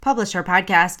Publish Her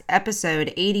Podcast,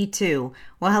 episode 82.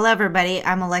 Well, hello, everybody.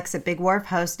 I'm Alexa Bigwarf,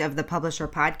 host of the Publish Her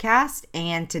Podcast,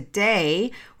 and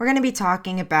today we're going to be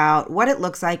talking about what it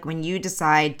looks like when you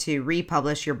decide to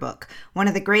republish your book. One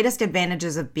of the greatest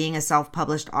advantages of being a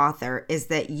self-published author is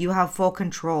that you have full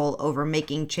control over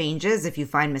making changes if you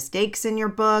find mistakes in your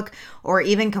book, or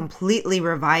even completely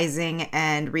revising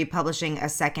and republishing a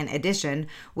second edition,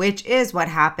 which is what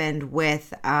happened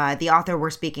with the author we're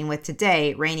speaking with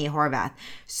today, Rainey Horvath.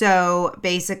 So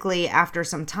basically, after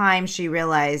some time, she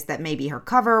realized that maybe her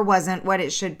cover wasn't what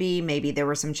it should be. Maybe there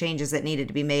were some changes that needed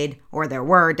to be made, or there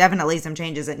were definitely some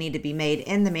changes that need to be made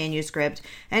in the manuscript.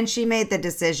 And she made the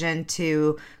decision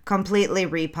to completely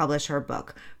republish her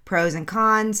book. Pros and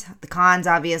cons. The cons,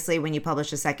 obviously, when you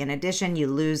publish a second edition, you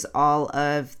lose all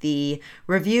of the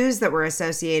reviews that were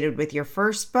associated with your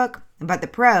first book. But the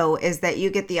pro is that you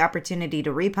get the opportunity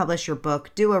to republish your book,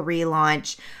 do a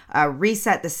relaunch,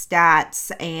 reset the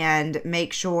stats, and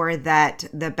make sure that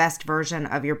the best version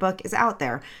of your book is out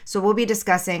there. So we'll be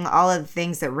discussing all of the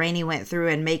things that Rainey went through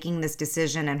in making this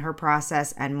decision and her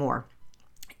process and more.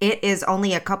 It is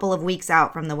only a couple of weeks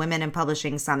out from the Women in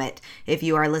Publishing Summit if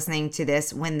you are listening to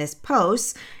this when this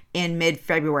posts in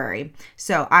mid-February.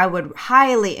 So I would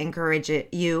highly encourage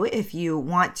you, if you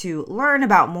want to learn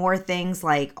about more things,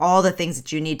 like all the things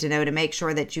that you need to know to make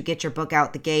sure that you get your book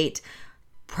out the gate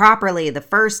properly the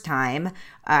first time,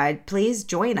 please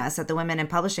join us at the Women in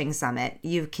Publishing Summit.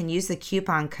 You can use the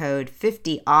coupon code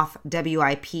 50OFF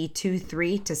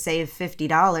WIP23 to save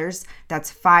 $50.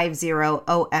 That's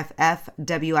 50OFF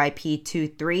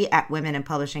WIP23 at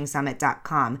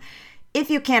womeninpublishingsummit.com. If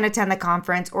you can't attend the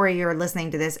conference, or you're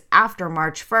listening to this after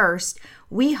March 1st,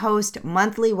 we host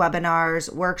monthly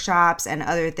webinars, workshops, and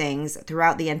other things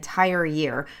throughout the entire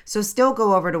year. So still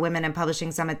go over to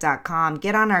womeninpublishingsummit.com,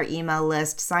 get on our email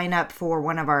list, sign up for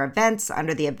one of our events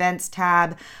under the events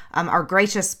tab. Our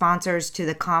gracious sponsors to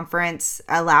the conference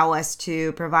allow us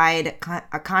to provide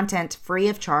content free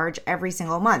of charge every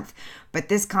single month. But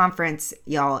this conference,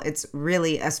 y'all, it's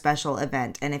really a special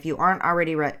event. And if you aren't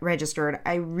already registered,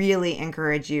 I really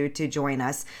encourage you to join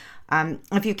us.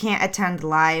 If you can't attend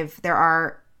live, there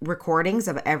are recordings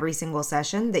of every single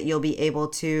session that you'll be able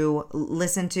to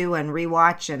listen to and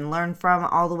rewatch and learn from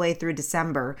all the way through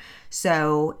December.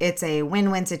 So it's a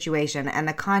win-win situation, and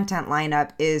the content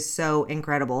lineup is so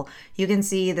incredible. You can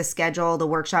see the schedule, the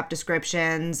workshop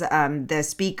descriptions, the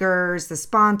speakers, the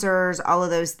sponsors, all of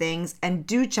those things. And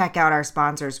do check out our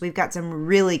sponsors. We've got some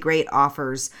really great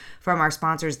offers from our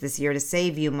sponsors this year to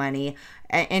save you money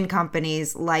in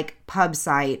companies like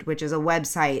PubSite, which is a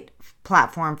website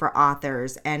platform for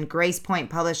authors, and Grace Point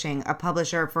Publishing, a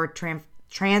publisher for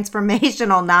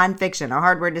transformational nonfiction, a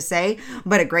hard word to say,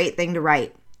 but a great thing to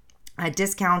write.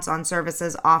 Discounts on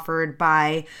services offered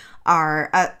by our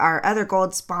other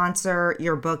gold sponsor,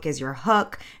 Your Book is Your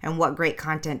Hook, and what great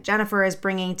content Jennifer is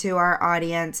bringing to our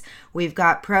audience. We've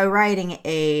got Pro Writing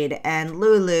Aid and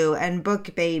Lulu and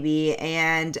Book Baby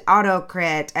and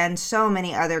AutoCrit and so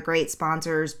many other great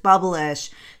sponsors,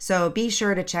 Bubblish. So be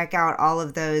sure to check out all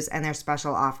of those and their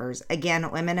special offers. Again,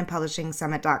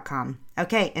 womeninpublishingsummit.com.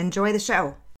 Okay, enjoy the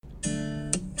show.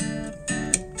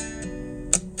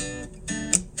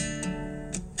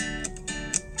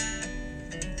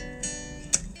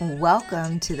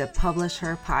 Welcome to the Publish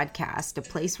Her Podcast, a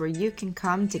place where you can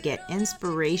come to get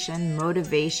inspiration,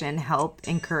 motivation, help,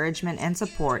 encouragement, and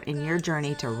support in your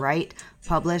journey to write,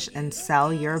 publish, and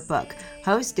sell your book.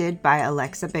 Hosted by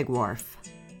Alexa Bigwarf.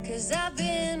 'Cause I've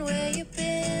been where you've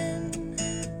been,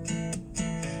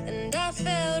 and I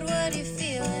felt what you're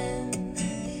feeling,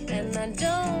 and I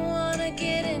don't want to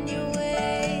get in your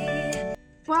way.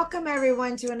 Welcome,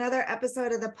 everyone, to another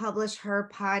episode of the Publish Her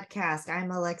Podcast.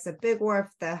 I'm Alexa Bigwarf,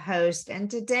 the host, and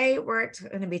today we're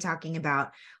going to be talking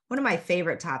about one of my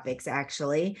favorite topics,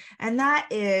 actually, and that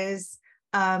is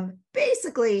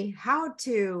basically how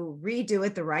to redo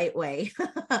it the right way.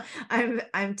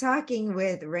 I'm talking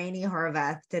with Rainey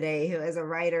Horvath today, who is a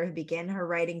writer who began her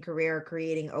writing career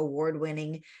creating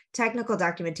award-winning technical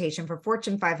documentation for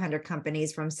Fortune 500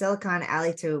 companies from Silicon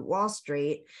Alley to Wall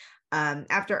Street.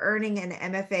 After earning an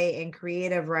MFA in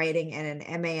creative writing and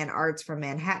an MA in arts from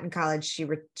Manhattan College, she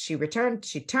turned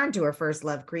to her first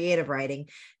love, creative writing.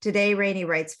 Today, Rainey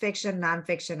writes fiction,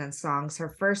 nonfiction, and songs.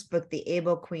 Her first book, The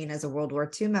Able Queen, is a World War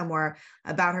II memoir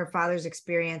about her father's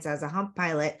experience as a hump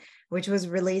pilot, which was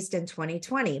released in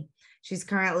 2020. She's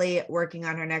currently working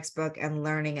on her next book and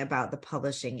learning about the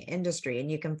publishing industry.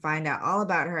 And you can find out all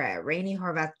about her at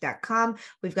raineyhorvath.com.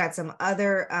 We've got some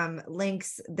other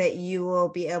links that you will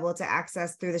be able to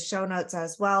access through the show notes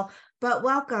as well. But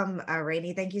welcome,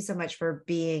 Rainey. Thank you so much for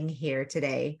being here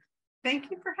today.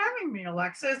 Thank you for having me,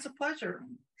 Alexa. It's a pleasure.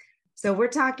 So we're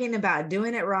talking about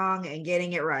doing it wrong and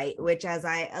getting it right, which, as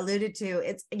I alluded to,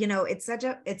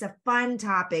 it's a fun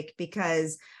topic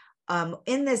because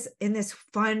in this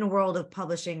fun world of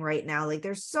publishing right now, like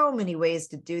there's so many ways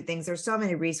to do things. There's so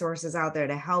many resources out there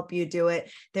to help you do it.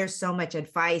 There's so much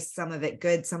advice, some of it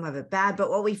good, some of it bad. But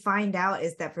what we find out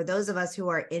is that for those of us who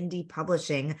are indie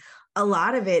publishing, a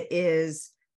lot of it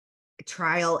is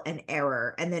trial and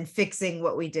error and then fixing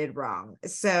what we did wrong.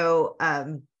 So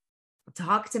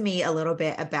talk to me a little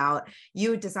bit about,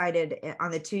 you decided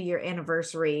on the 2-year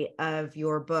anniversary of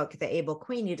your book, The Able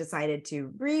Queen, you decided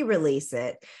to re-release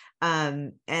it.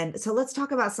 And so let's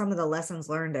talk about some of the lessons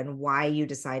learned and why you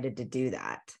decided to do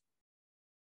that.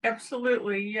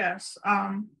 Absolutely, yes.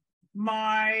 The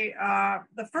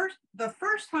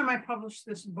first time I published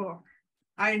this book,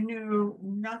 I knew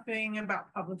nothing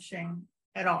about publishing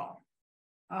at all.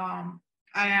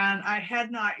 And I had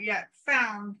not yet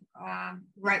found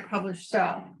Write, Publish,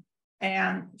 Sell.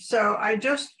 And so I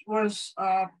just was,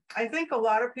 I think a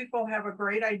lot of people have a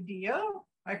great idea.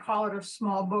 I call it a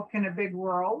small book in a big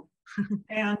world.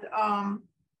 And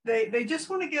they just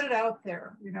want to get it out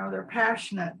there. You know, they're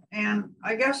passionate. And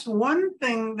I guess one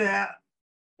thing that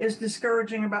is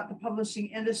discouraging about the publishing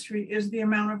industry is the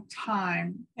amount of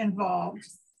time involved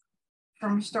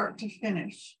from start to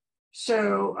finish.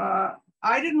 So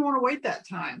I didn't want to wait that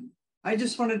time. I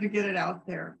just wanted to get it out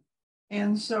there.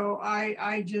 And so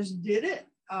I just did it.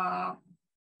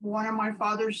 One of my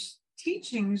father's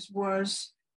teachings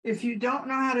was, if you don't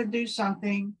know how to do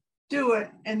something, do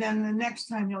it. And then the next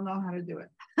time you'll know how to do it.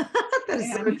 That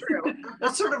is so true.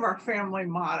 That's sort of our family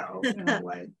motto in a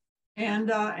way. And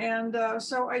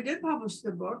so I did publish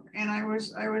the book, and I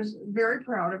was very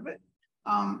proud of it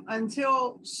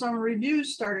until some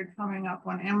reviews started coming up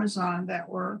on Amazon that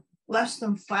were less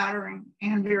than flattering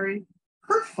and very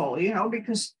hurtful, you know,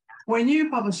 because when you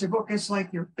publish a book, it's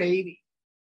like your baby,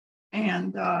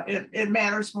 and it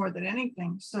matters more than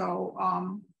anything. So,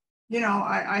 you know,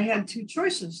 I had two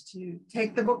choices: to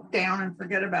take the book down and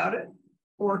forget about it,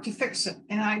 or to fix it.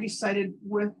 And I decided,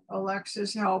 with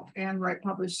Alexa's help and Write,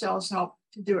 Publish, Sell's help,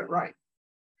 to do it right.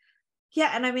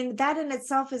 Yeah. And I mean, that in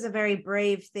itself is a very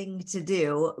brave thing to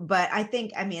do. But I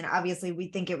think, I mean, obviously we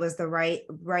think it was the right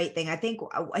thing. I think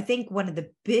one of the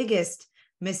biggest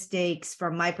mistakes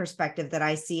from my perspective that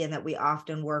I see and that we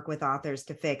often work with authors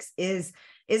to fix is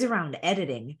around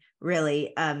editing,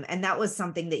 really. And that was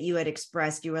something that you had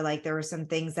expressed. You were like, there were some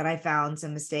things that I found,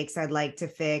 some mistakes I'd like to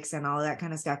fix and all that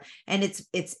kind of stuff. And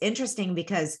it's interesting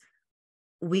because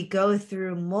we go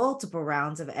through multiple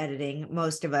rounds of editing,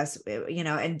 most of us, you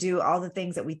know, and do all the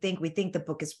things that we think the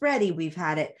book is ready. We've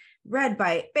had it read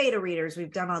by beta readers.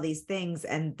 We've done all these things.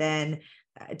 And then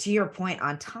to your point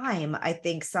on time, I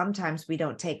think sometimes we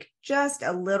don't take just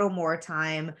a little more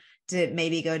time to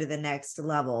maybe go to the next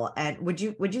level. And would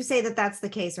you say that that's the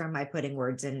case, or am I putting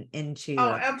words into?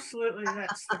 Oh, absolutely.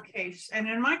 That's the case. And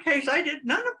in my case, I did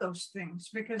none of those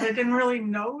things because I didn't really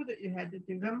know that you had to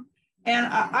do them. And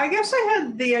I guess I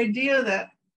had the idea that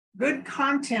good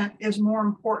content is more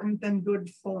important than good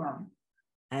form.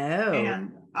 Oh.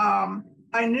 And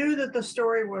I knew that the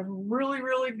story was really,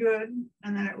 really good,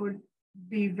 and then it would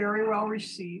be very well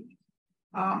received.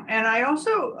 And I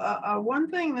also,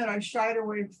 one thing that I shied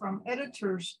away from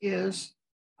editors is,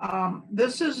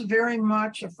 this is very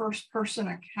much a first person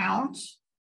account.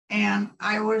 And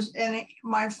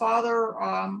my father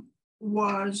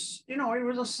was, you know, he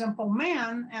was a simple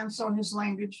man. And so his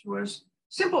language was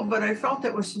simple, but I felt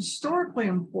it was historically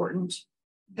important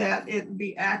that it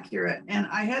be accurate. And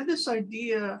I had this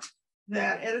idea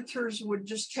that editors would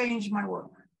just change my work.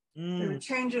 They would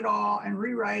change it all and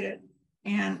rewrite it,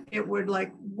 and it would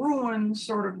like ruin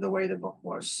sort of the way the book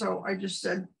was. So I just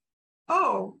said,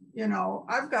 oh, you know,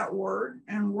 I've got Word,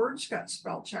 and Word's got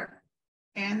spell check,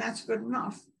 and that's good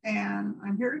enough. And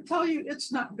I'm here to tell you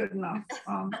it's not good enough.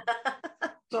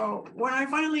 So when I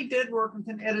finally did work with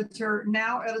an editor,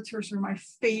 now editors are my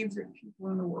favorite people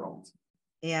in the world.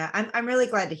 Yeah, I'm really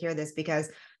glad to hear this, because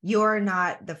you're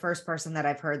not the first person that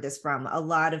I've heard this from. A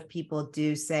lot of people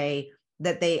do say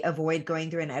that they avoid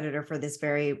going through an editor for this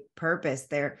very purpose.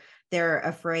 They're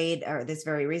afraid, or this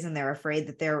very reason, they're afraid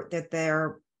that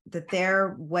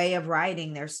their way of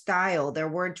writing, their style, their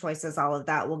word choices, all of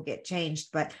that will get changed.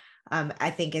 But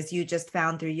I think, as you just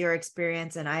found through your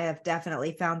experience, and I have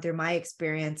definitely found through my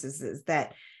experiences, is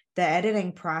that the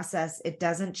editing process, it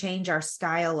doesn't change our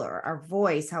style or our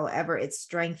voice. However, it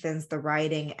strengthens the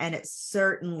writing, and it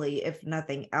certainly, if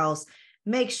nothing else,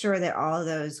 makes sure that all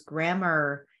those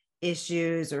grammar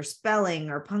issues or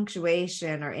spelling or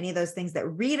punctuation or any of those things that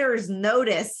readers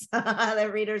notice,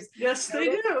 yes, they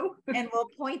do. and we'll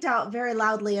point out very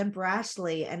loudly and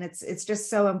brashly. And it's just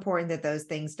so important that those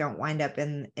things don't wind up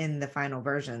in the final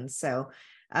version. So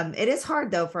it is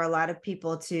hard though for a lot of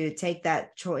people to take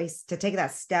that choice, to take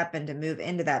that step and to move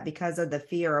into that because of the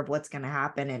fear of what's going to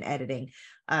happen in editing.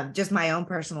 Just my own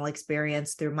personal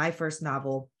experience through my first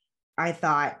novel, I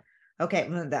thought, okay,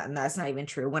 that's not even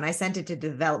true. When I sent it to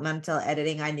developmental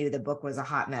editing, I knew the book was a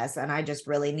hot mess and I just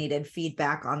really needed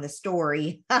feedback on the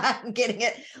story, getting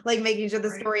it, like making sure the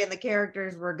story and the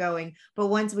characters were going. But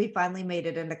once we finally made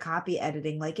it into copy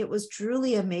editing, like it was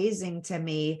truly amazing to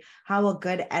me how a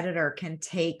good editor can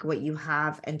take what you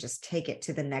have and just take it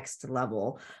to the next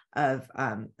level of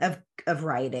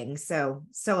writing. So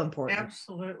important.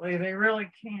 Absolutely. They really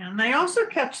can. They also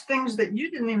catch things that you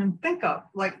didn't even think of,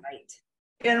 like right.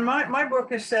 And my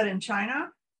book is set in China,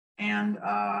 and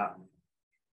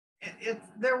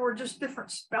there were just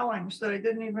different spellings that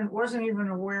I wasn't even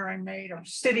aware I made, of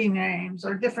city names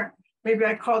or different. Maybe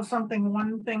I called something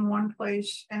one thing one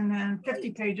place, and then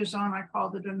 50 pages on, I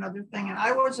called it another thing, and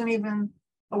I wasn't even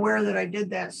aware that I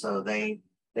did that. So they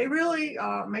really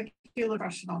make you look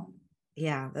professional.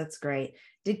 Yeah, that's great.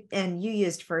 And you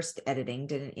used First Editing,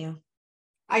 didn't you?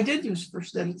 I did use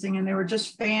First Editing, and they were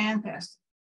just fantastic.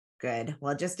 Good.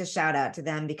 Well, just a shout out to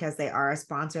them because they are a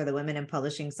sponsor of the Women in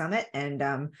Publishing Summit,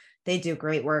 and they do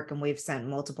great work. And we've sent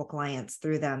multiple clients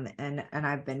through them, and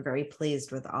I've been very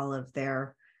pleased with all of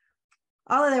their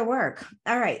work.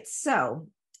 All right, so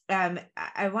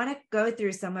I want to go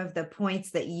through some of the points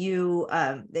that you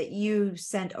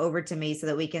sent over to me so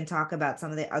that we can talk about some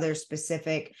of the other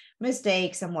specific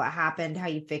mistakes and what happened, how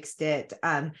you fixed it.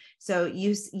 So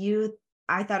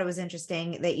I thought it was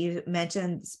interesting that you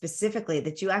mentioned specifically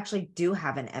that you actually do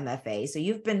have an MFA. So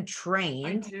you've been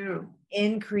trained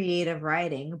in creative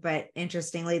writing, but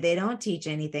interestingly, they don't teach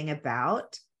anything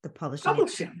about the publishing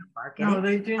and marketing. No,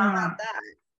 they do not.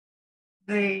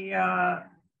 They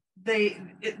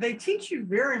teach you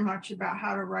very much about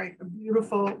how to write a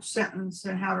beautiful sentence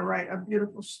and how to write a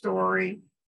beautiful story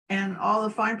and all the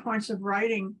fine points of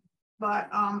writing. But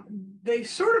they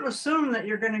sort of assume that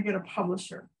you're going to get a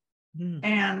publisher.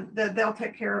 And that they'll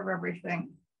take care of everything.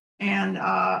 And,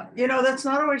 that's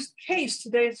not always the case.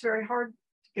 Today, it's very hard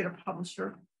to get a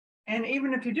publisher. And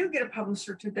even if you do get a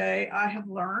publisher today, I have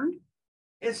learned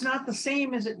it's not the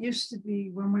same as it used to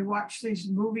be when we watch these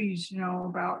movies,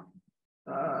 about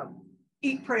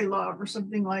Eat, Pray, Love or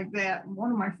something like that. One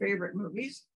of my favorite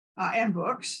movies and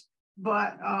books.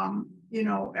 But,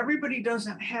 everybody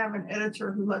doesn't have an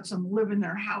editor who lets them live in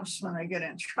their house when they get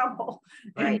in trouble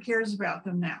and cares about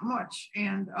them that much.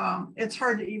 And it's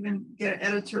hard to even get an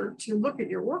editor to look at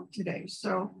your work today.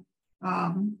 So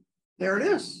there it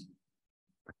is.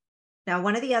 Now,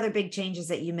 one of the other big changes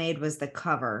that you made was the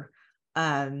cover.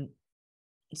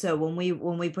 So when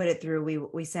we put it through,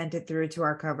 we sent it through to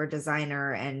our cover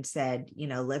designer and said,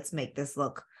 let's make this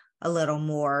look a little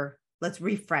more, let's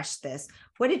refresh this.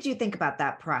 What did you think about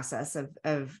that process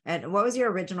and what was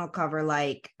your original cover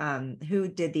like? Who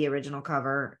did the original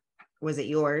cover? Was it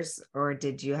yours or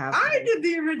did you have? I did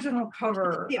the original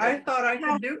cover. I thought I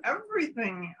could do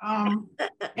everything.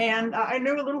 And I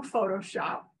knew a little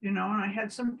Photoshop, and I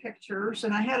had some pictures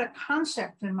and I had a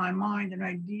concept in my mind, an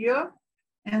idea.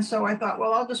 And so I thought,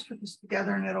 well, I'll just put this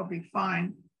together and it'll be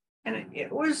fine. And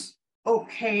it was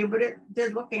okay, but it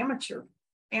did look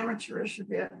amateurish a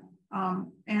bit.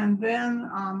 And then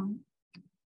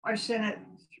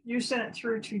you sent it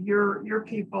through to your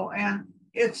people, and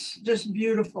it's just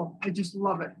beautiful. I just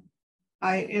love it.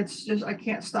 I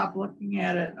can't stop looking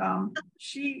at it. I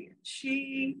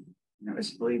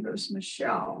believe it was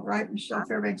Michelle, right? Michelle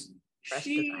Fairbanks.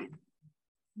 She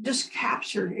just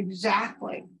captured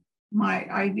exactly my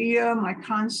idea, my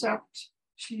concept.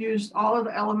 She used all of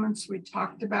the elements we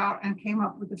talked about and came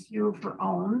up with a few of her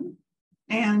own.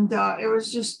 And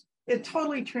it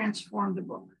totally transformed the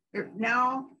book.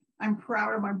 Now I'm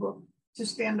proud of my book to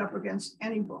stand up against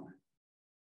any book.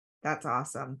 That's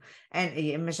awesome.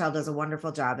 And Michelle does a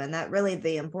wonderful job. And that really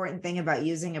the important thing about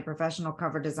using a professional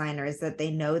cover designer is that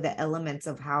they know the elements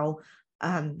of how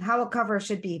a cover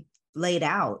should be laid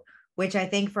out, which I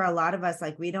think for a lot of us,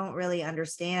 like we don't really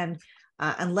understand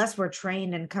unless we're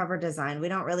trained in cover design, we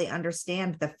don't really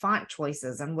understand the font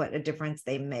choices and what a difference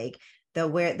they make.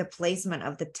 The placement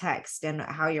of the text and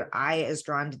how your eye is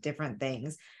drawn to different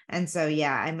things. And so,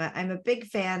 yeah, I'm a big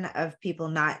fan of people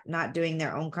not doing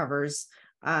their own covers,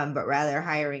 but rather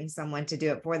hiring someone to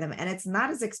do it for them. And it's not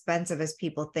as expensive as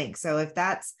people think. So if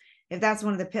that's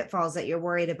one of the pitfalls that you're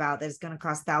worried about, that's going to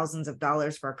cost thousands of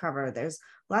dollars for a cover, there's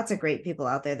lots of great people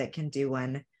out there that can do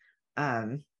one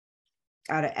at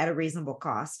a reasonable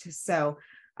cost. So,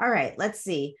 all right, let's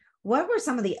see. What were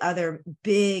some of the other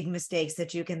big mistakes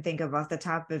that you can think of off the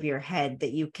top of your head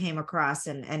that you came across,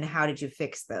 and how did you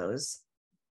fix those?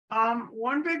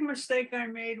 One big mistake I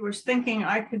made was thinking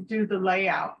I could do the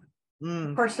layout. Of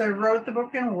Mm, course, I wrote the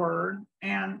book in Word, you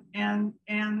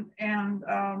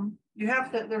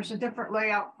have to. There's a different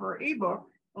layout for ebook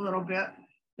a little bit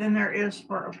than there is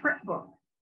for a print book,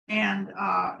 and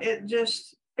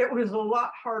it was a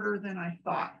lot harder than I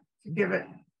thought to give it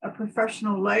a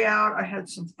professional layout. I had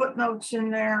some footnotes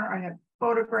in there. I had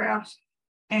photographs,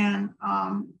 and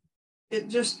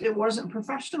it wasn't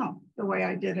professional the way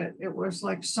I did it. It was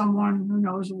like someone who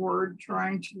knows Word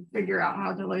trying to figure out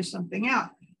how to lay something out.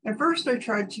 At first, I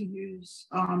tried to use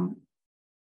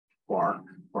Quark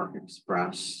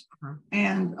Express, uh-huh.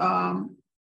 and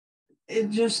it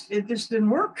just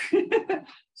didn't work.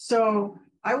 So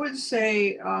I would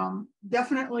say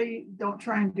definitely don't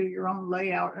try and do your own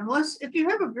layout unless if you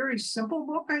have a very simple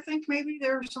book. I think maybe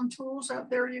there are some tools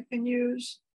out there you can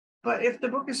use. But if the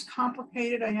book is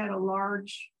complicated, I had a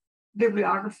large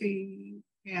bibliography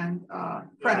and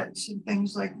credits and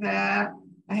things like that.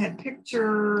 I had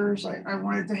pictures. I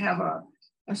wanted to have a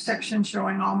section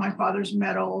showing all my father's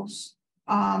medals.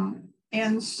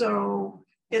 And so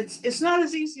it's not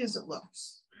as easy as it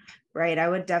looks. Right. I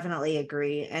would definitely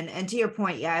agree. And to your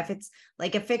point, yeah, if it's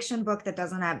like a fiction book that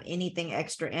doesn't have anything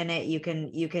extra in it, you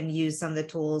can use some of the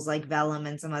tools like Vellum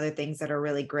and some other things that are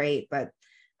really great. But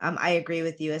I agree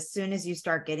with you. As soon as you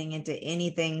start getting into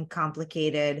anything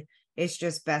complicated, it's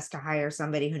just best to hire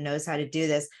somebody who knows how to do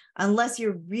this, unless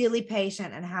you're really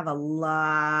patient and have a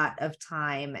lot of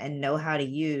time and know how to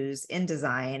use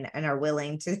InDesign and are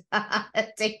willing to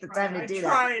take the time to I do that.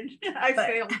 tried. I But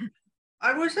failed.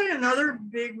 I would say another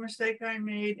big mistake I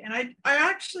made, and I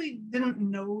actually didn't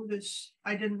know this.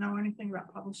 I didn't know anything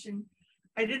about publishing.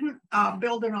 I didn't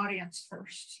build an audience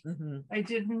first. Mhm. I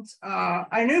didn't.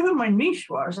 I knew who my niche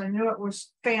was. I knew it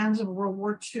was fans of World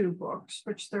War II books,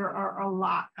 which there are a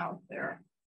lot out there.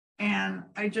 And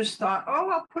I just thought, oh,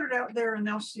 I'll put it out there and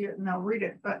they'll see it and they'll read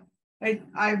it. But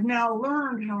I've now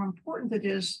learned how important it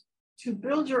is to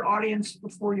build your audience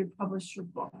before you publish your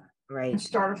book and Right.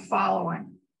 start a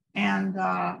following. And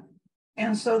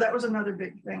so that was another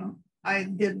big thing I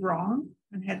did wrong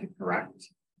and had to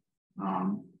correct.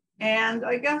 And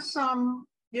I guess there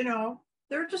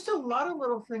are just a lot of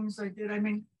little things I did. I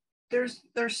mean, there's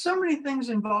so many things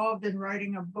involved in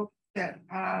writing a book that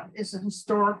is a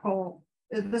historical.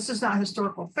 This is not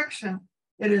historical fiction.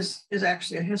 It is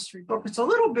actually a history book. It's a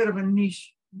little bit of a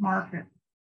niche market.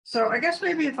 So I guess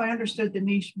maybe if I understood the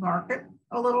niche market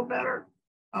a little better,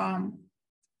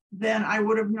 then I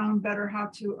would have known better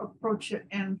how to approach it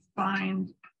and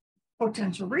find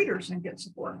potential readers and get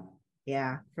support.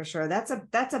 Yeah, for sure. That's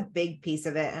a big piece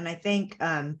of it. And I think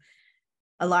a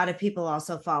lot of people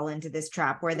also fall into this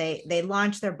trap where they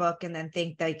launch their book and then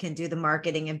think they can do the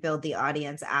marketing and build the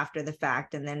audience after the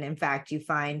fact. And then in fact, you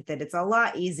find that it's a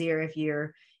lot easier if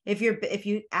you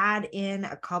add in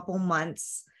a couple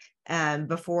months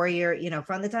before you're,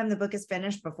 from the time the book is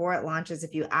finished, before it launches,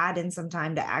 if you add in some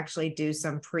time to actually do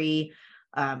some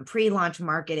pre-launch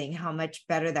marketing, how much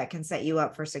better that can set you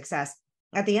up for success.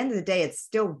 At the end of the day, it's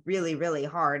still really, really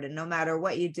hard. And no matter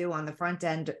what you do on the front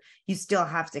end, you still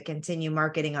have to continue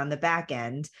marketing on the back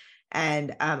end.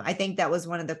 And I think that was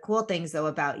one of the cool things, though,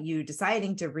 about you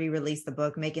deciding to re-release the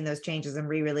book, making those changes and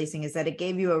re-releasing, is that it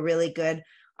gave you a really good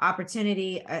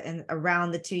opportunity and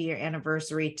around the 2-year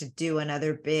anniversary to do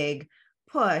another big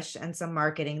push and some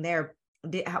marketing there.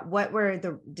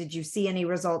 Did you see any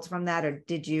results from that, or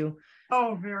did you?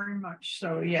 Oh, very much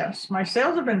so. Yes, my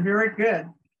sales have been very good.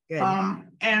 Good.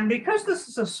 And because this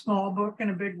is a small book in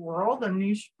a big world, a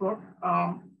niche book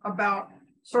about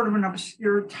sort of an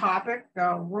obscure topic,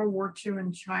 World War II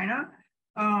in China,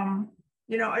 I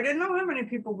didn't know how many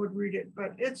people would read it,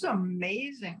 but it's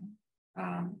amazing.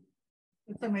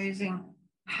 It's amazing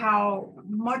how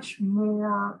much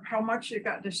it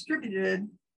got distributed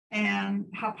and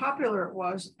how popular it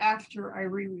was after I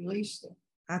re-released it.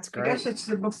 That's I guess great. it's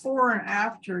the before and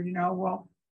after, well,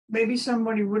 maybe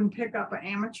somebody wouldn't pick up an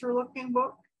amateur looking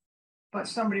book, but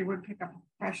somebody would pick up a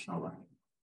professional looking.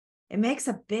 It makes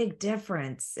a big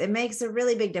difference. It makes a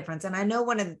really big difference. And I know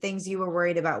one of the things you were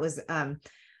worried about was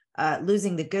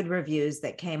losing the good reviews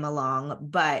that came along,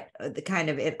 but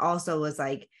it also was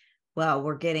like, well,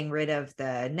 we're getting rid of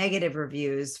the negative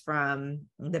reviews from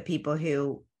the people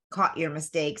who caught your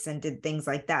mistakes and did things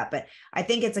like that. But I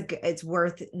think it's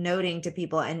worth noting to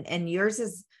people, and yours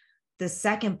is the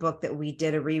second book that we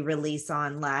did a re-release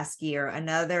on last year.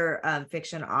 Another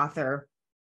fiction author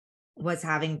was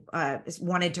having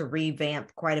wanted to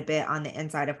revamp quite a bit on the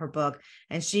inside of her book,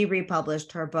 and she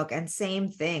republished her book, and same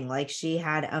thing, like she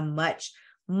had a much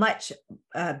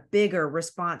bigger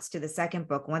response to the second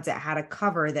book once it had a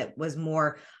cover that was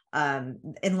more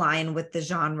in line with the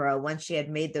genre, once she had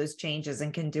made those changes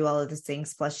and can do all of those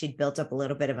things. Plus she'd built up a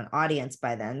little bit of an audience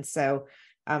by then. So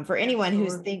for anyone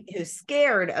who's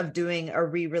scared of doing a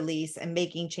re-release and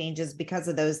making changes because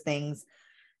of those things,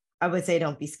 I would say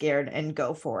don't be scared and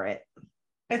go for it.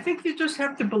 I think you just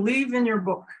have to believe in your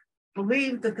book,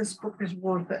 believe that this book is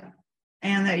worth it,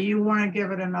 and that you want to give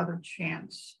it another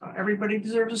chance. Everybody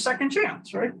deserves a second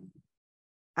chance, right?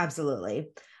 Absolutely.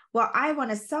 Well, I want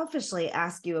to selfishly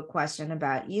ask you a question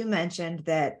about, you mentioned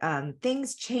that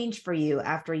things changed for you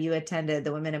after you attended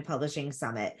the Women in Publishing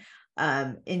Summit,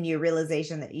 in your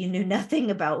realization that you knew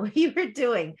nothing about what you were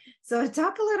doing. So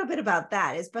talk a little bit about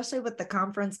that, especially with the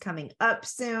conference coming up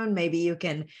soon. Maybe you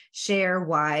can share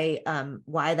why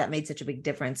that made such a big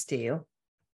difference to you.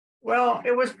 Well,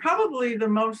 it was probably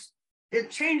it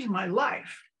changed my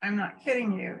life. I'm not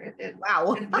kidding you.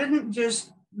 Wow. It didn't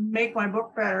just make my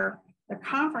book better. The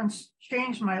conference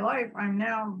changed my life. I'm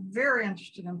now very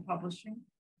interested in publishing.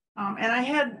 And I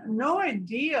had no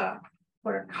idea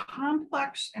what a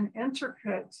complex and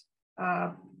intricate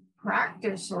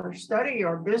practice or study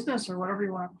or business or whatever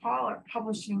you want to call it,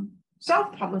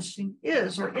 self-publishing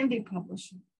is, or indie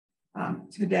publishing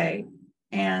today.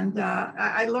 And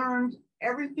I learned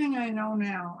everything I know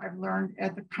now. I've learned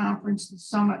at the conference, the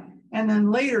summit, and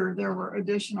then later there were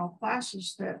additional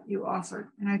classes that you offered,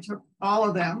 and I took all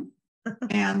of them.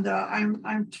 And I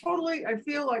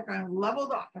feel like I'm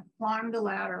leveled up. I've climbed the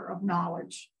ladder of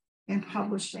knowledge in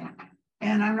publishing.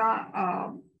 And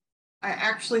I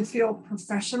actually feel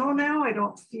professional now. I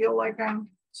don't feel like I'm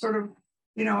sort of,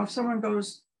 if someone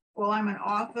goes, well, I'm an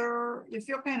author, you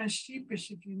feel kind of sheepish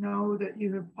if you know that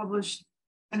you have published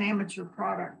an amateur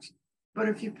product. But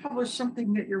if you publish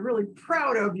something that you're really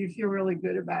proud of, you feel really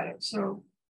good about it. So,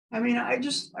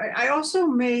 I also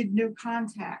made new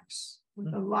contacts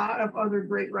with a lot of other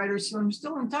great writers who I'm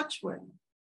still in touch with.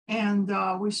 And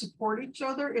we support each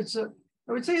other.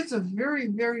 I would say it's a very,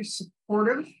 very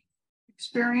supportive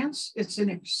experience. It's an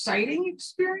exciting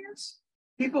experience.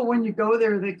 People, when you go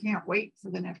there, they can't wait for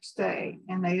the next day,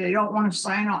 and they don't want to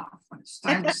sign off when it's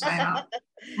time to sign off.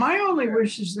 My only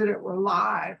wish is that it were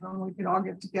live and we could all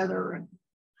get together and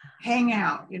hang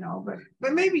out,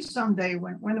 but maybe someday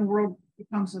when the world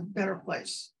becomes a better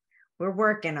place. We're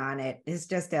working on it. It's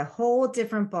just a whole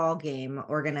different ball game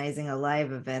organizing a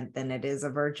live event than it is a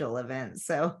virtual event.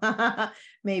 So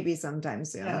maybe sometime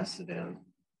soon. Yes, it is.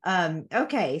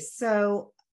 Okay.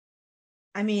 So,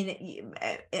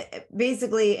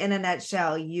 basically in a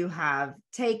nutshell, you've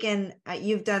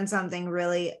done something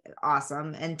really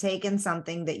awesome and taken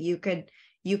something that you could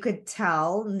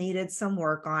tell needed some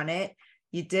work on it.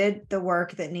 You did the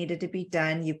work that needed to be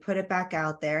done. You put it back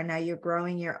out there. Now you're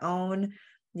growing your own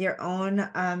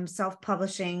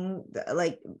self-publishing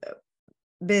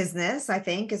business, I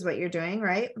think, is what you're doing,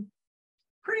 right?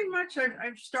 Pretty much.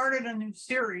 I've started a new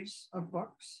series of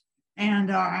books,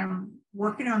 and I'm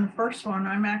working on the first one.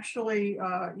 I'm actually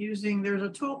there's a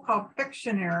tool called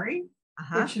Fictionary,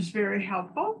 which is very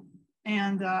helpful,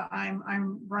 and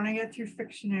I'm running it through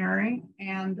Fictionary,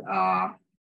 and I'm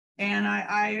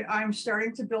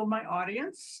starting to build my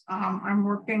audience. I'm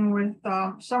working with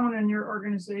someone in your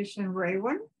organization,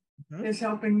 Raywin, is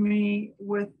helping me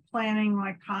with planning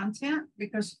my content,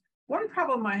 because one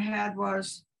problem I had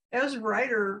was, as a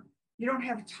writer, you don't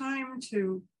have time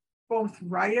to both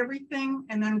write everything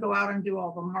and then go out and do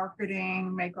all the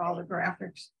marketing, make all the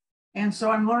graphics. And so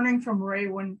I'm learning from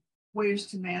Raywin ways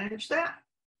to manage that.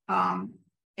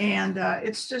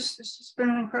 It's just been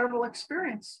an incredible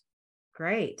experience.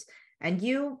 Great. And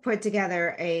you put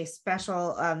together a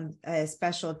special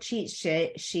cheat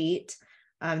sheet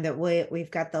that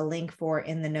we've got the link for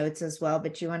in the notes as well.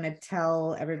 But you want to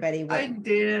tell everybody what? I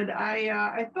did.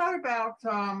 I thought about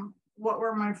what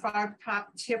were my 5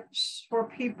 top tips for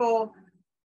people.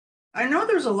 I know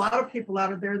there's a lot of people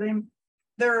out there.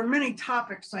 There are many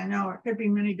topics. I know it could be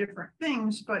many different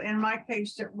things, but in my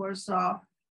case, it was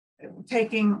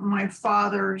taking my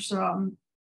father's kind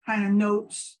of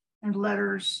notes and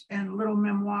letters and little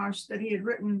memoirs that he had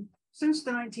written since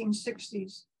the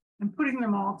 1960s and putting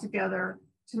them all together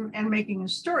and making a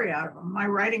story out of them. My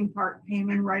writing part came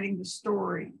in writing the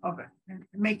story of it and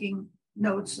making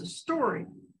notes a story.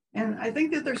 And I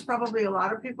think that there's probably a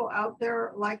lot of people out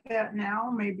there like that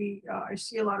now. Maybe I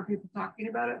see a lot of people talking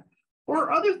about it, or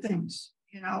other things,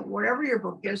 wherever your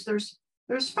book is,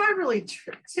 there's 5 really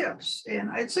tips.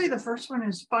 And I'd say the first one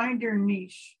is find your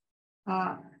niche.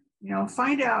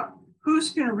 find out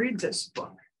who's going to read this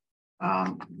book.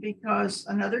 Because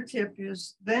another tip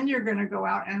is then you're going to go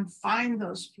out and find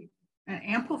those people and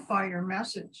amplify your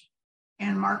message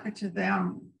and market to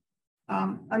them.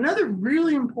 Another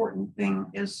really important thing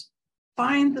is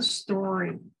find the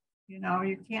story.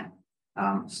 You can't,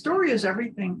 story is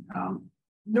everything.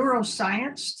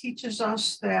 Neuroscience teaches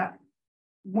us that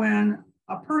when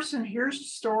a person hears a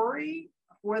story,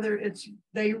 whether it's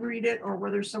they read it or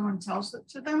whether someone tells it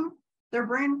to them, their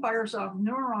brain fires off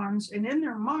neurons, and in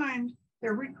their mind,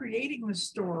 they're recreating the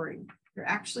story. They're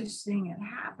actually seeing it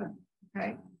happen,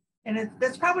 okay? And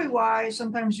that's probably why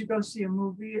sometimes you go see a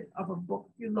movie of a book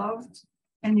you loved,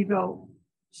 and you go,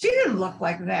 she didn't look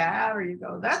like that, or you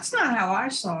go, that's not how I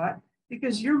saw it,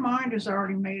 because your mind has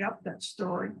already made up that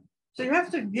story. So you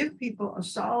have to give people a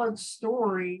solid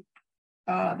story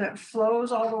that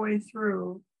flows all the way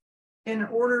through in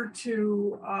order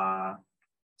to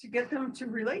get them to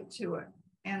relate to it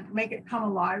and make it come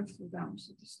alive for them.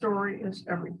 So the story is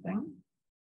everything.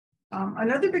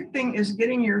 Another big thing is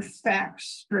getting your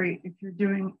facts straight. If you're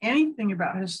doing anything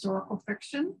about historical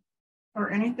fiction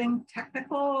or anything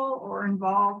technical or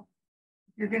involved,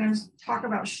 you're going to talk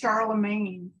about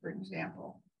Charlemagne, for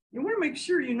example. You want to make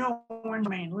sure you know when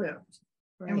Charlemagne lived.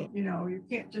 Right. And, you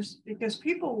can't just, because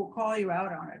people will call you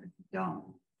out on it if you don't.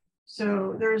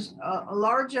 So there's a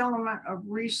large element of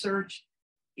research,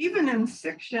 even in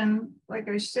fiction. Like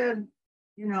I said,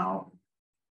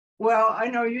 well, I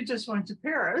know you just went to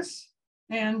Paris,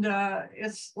 and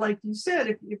it's like you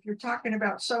said, if you're talking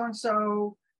about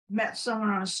so-and-so met someone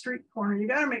on a street corner, you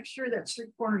got to make sure that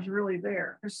street corner is really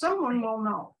there, because someone will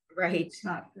know it's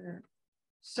not there.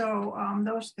 So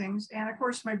those things. And of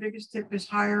course, my biggest tip is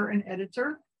hire an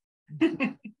editor.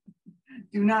 Do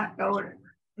not go it.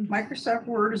 Microsoft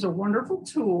Word is a wonderful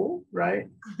tool, right?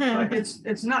 But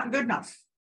it's not good enough.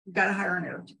 You got to hire an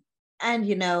editor.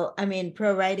 And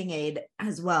Pro Writing Aid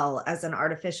as well as an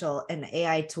artificial and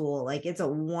AI tool, like it's a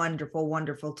wonderful,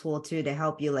 wonderful tool too to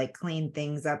help you like clean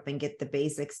things up and get the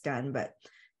basics done. But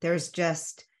there's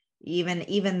just even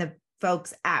the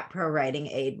folks at Pro Writing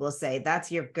Aid will say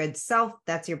that's your good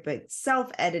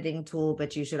self-editing tool,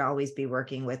 but you should always be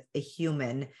working with a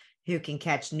human who can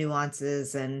catch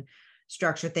nuances and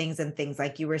structure things and things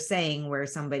like you were saying, where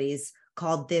somebody's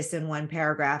called this in one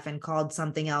paragraph and called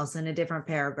something else in a different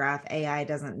paragraph. AI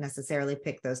doesn't necessarily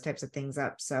pick those types of things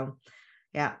up. So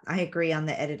yeah, I agree on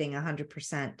the editing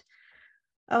 100%.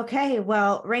 Okay,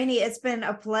 well, Rainey, it's been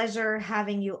a pleasure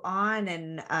having you on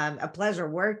and a pleasure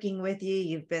working with you.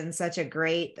 You've been such a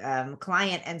great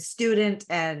client and student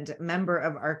and member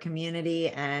of our community,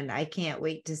 and I can't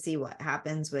wait to see what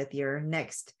happens with your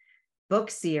next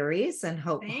book series. And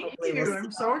hopefully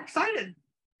I'm so excited.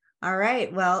 All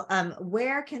right. Well,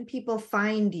 where can people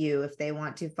find you if they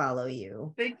want to follow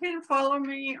you? They can follow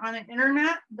me on the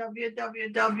internet,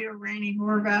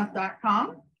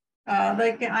 www.raineyhorvath.com.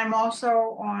 I'm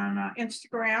also on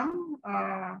Instagram,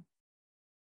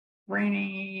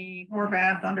 Rainey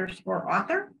Horvath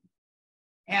 _author.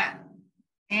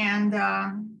 And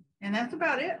that's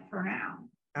about it for now.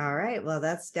 All right. Well,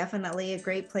 that's definitely a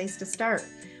great place to start.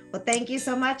 Well, thank you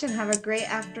so much and have a great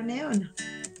afternoon.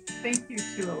 Thank you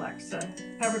too, Alexa.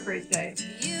 Have a great day.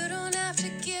 You don't have to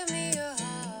give me your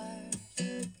heart.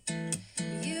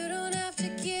 You don't have to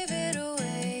give it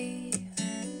away.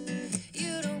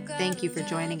 Thank you for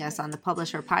joining us on the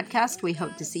Publisher Podcast. We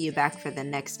hope to see you back for the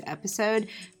next episode.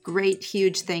 Great,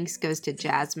 huge thanks goes to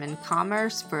Jasmine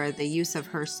Commerce for the use of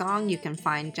her song. You can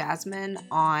find Jasmine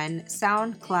on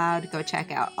SoundCloud. Go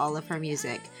check out all of her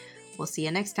music. We'll see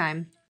you next time.